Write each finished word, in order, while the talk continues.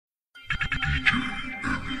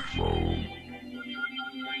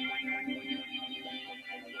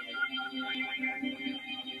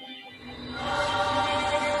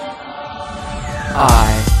I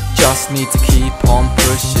just need to keep on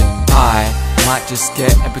pushing. I might just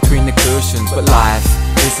get in between the cushions, but life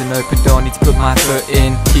is an open door, need to put my foot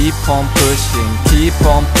in. Keep on pushing, keep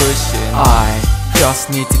on pushing. I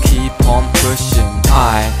just need to keep on pushing.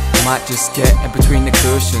 I might just get in between the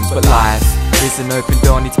cushions, but life is an open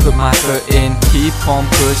door, need to put my foot in. Keep on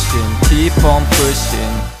pushing, keep on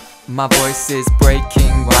pushing. My voice is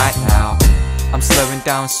breaking right now. I'm slowing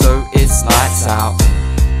down so it's lights out.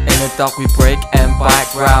 In the dark we break and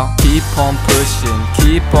bike route. Keep on pushing,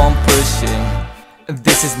 keep on pushing.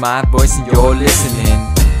 This is my voice and you're listening.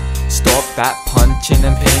 Stop that punching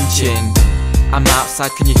and pinching. I'm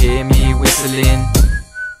outside, can you hear me whistling?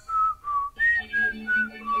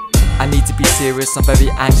 I need to be serious, I'm very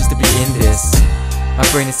anxious to be in this. My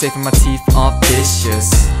brain is safe and my teeth are vicious.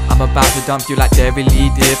 I'm about to dump you like dairy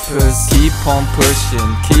dippers. Keep on pushing,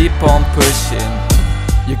 keep on pushing.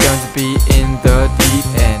 You're going to be in the deep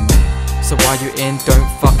end, so while you're in, don't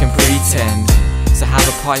fucking pretend. So have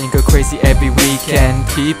a party and go crazy every weekend.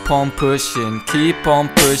 Keep on pushing, keep on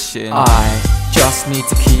pushing. I just need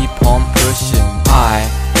to keep on pushing. I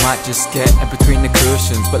might just get in between the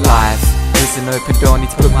cushions, but life is an open door, need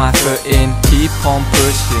to put my foot in. Keep on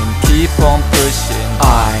pushing, keep on pushing.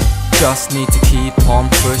 I just need to keep on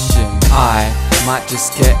pushing. I might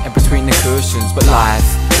just get in between the cushions, but life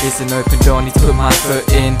is an open door, need to put my foot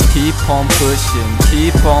in. Keep on pushing,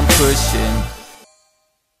 keep on pushing.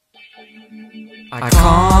 I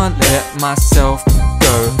can't let myself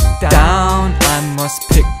go down, I must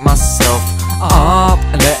pick myself up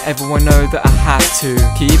and let everyone know that I have to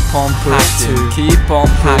keep on pushing, keep on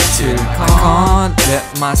pushing. I can't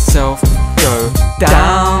let myself go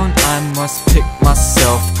down, I must pick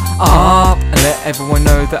myself up and let everyone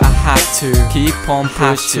know that I have to keep on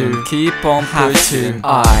pushing, keep on pushing.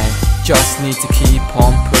 I just need to keep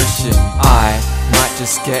on pushing. I might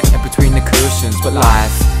just get in between the cushions, but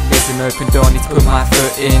life is an open door, need to put my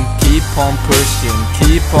foot in. Keep on pushing,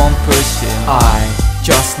 keep on pushing. I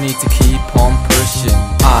just need to keep on pushing.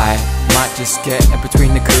 I might just get in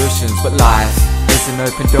between the cushions, but life is an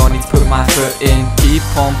open door, need to put my foot in. Keep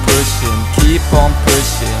on pushing, keep on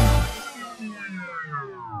pushing.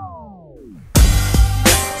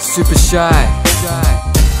 SuperShy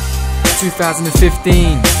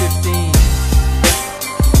 2015.